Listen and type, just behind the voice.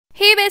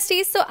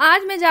besties, so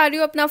आज मैं जा रही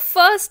हूँ अपना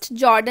first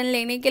Jordan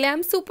लेने के लिए.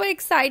 I'm super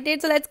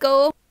excited, so let's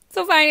go.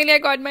 So finally I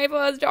got my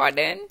first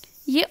Jordan.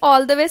 ये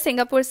all the way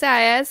Singapore से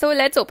आया है, so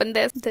let's open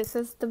this. This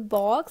is the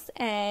box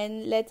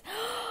and let's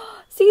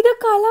see the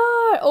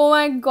color. Oh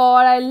my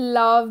god, I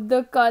love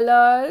the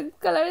color.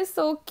 Color is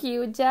so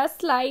cute,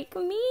 just like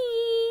me.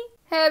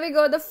 Here we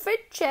go, the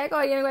fit check.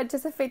 और ये मेरे को अच्छे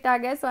से fit आ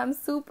गया, so I'm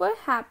super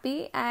happy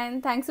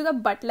and thanks to the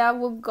butler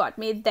who got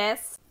me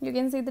this. You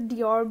can see the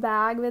Dior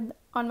bag with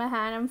on my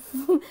hand.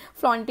 I'm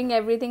flaunting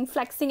everything,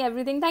 flexing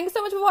everything. Thank you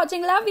so much for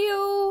watching. Love you.